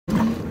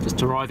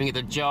Just arriving at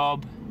the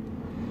job.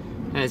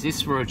 There's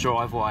this for a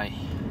driveway.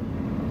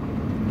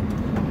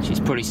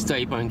 She's pretty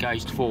steep. I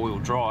engaged 4-wheel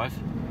drive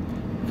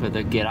for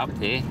the get up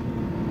there.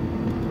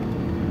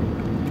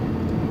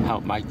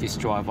 Helped make this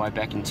driveway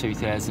back in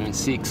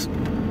 2006.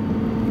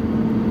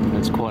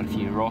 There's quite a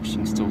few rocks. You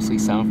can still see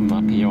some of them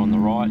up here on the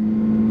right.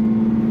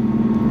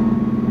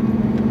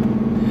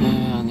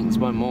 I think there's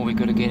one more we've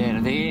got to get out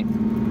of there.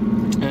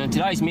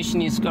 Today's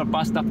mission is got to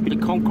bust up a bit of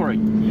concrete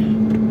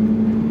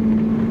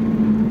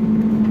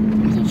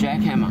with a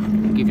jackhammer.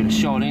 I'll give it a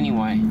shot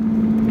anyway.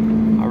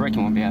 I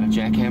reckon we'll be able to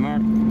jackhammer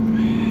it.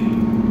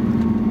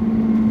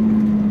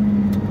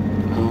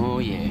 Oh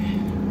yeah.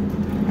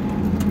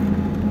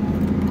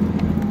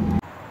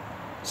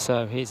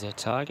 So here's our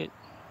target.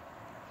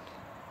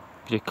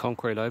 Bit of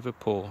concrete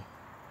overpour.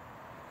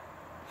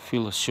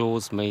 Feel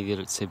assures me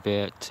that it's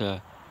about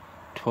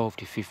 12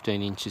 to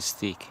 15 inches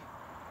thick.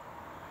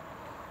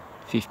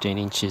 15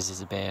 inches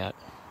is about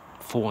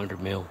 400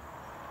 mil.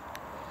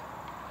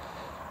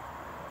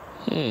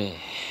 Yeah,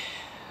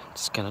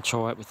 just going to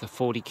try it with a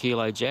 40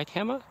 kilo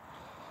jackhammer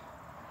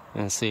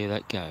and see how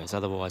that goes.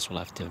 Otherwise we'll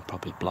have to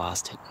probably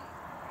blast it.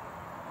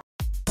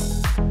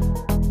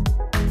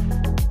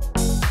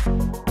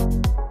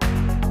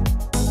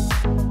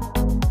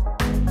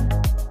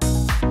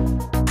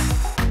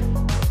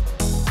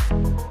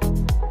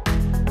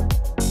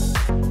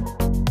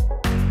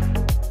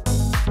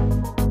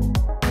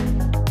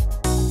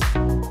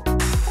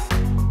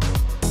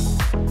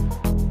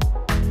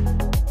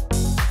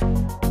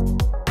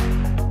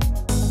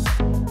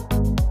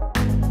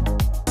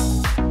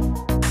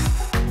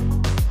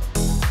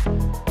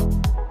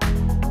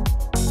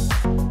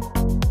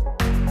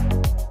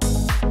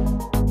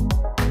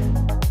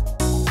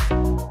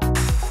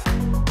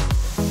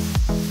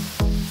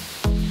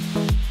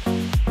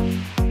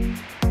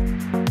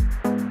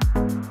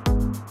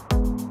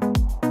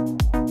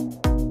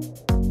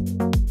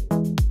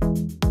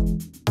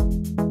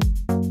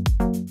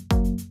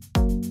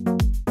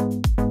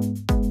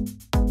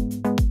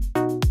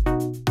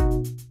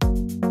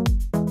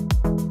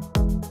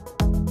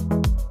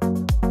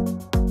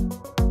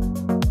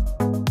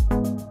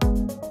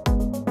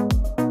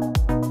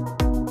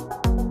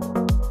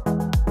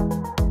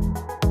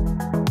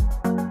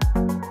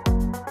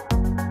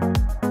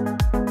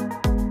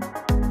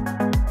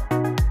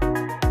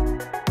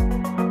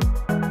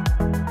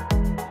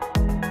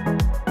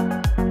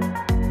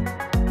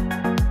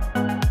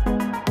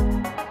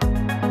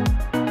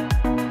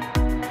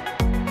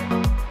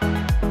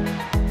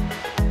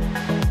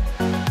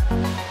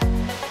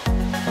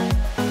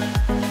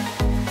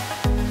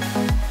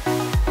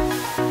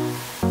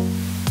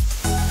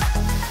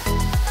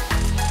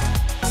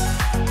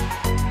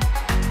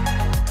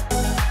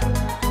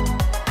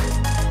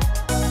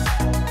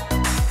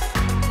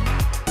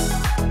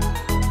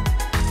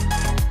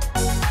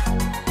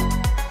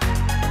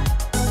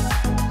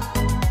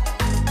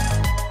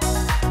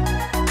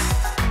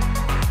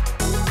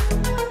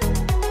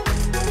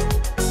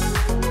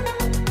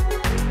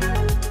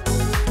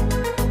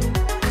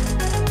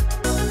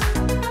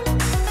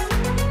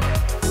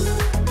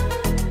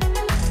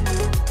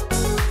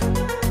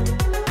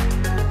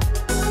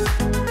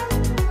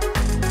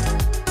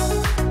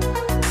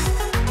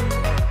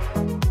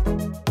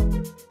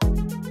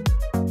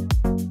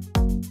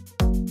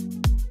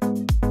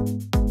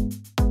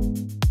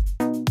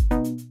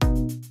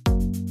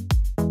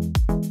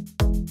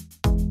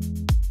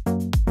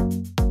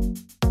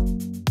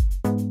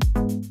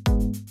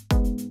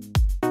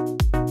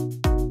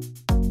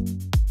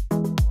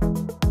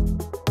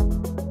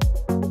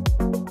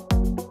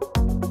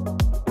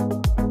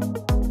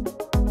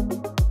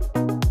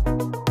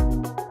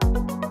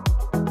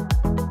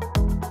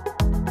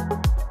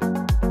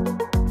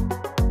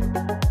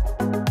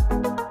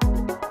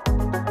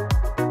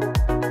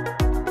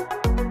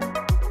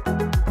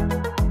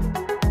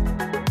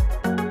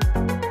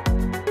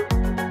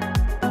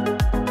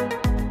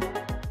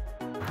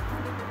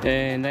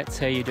 And that's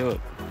how you do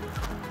it.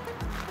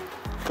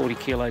 40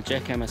 kilo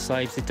jackhammer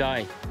saves the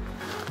day.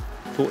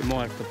 Thought we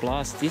might have to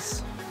blast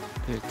this,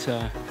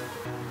 but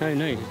no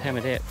need, it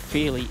hammered out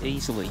fairly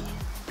easily.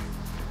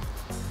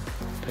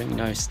 Being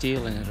no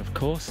steel in it, of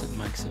course, it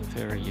makes it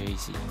very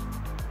easy.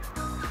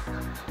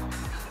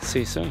 See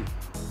you soon.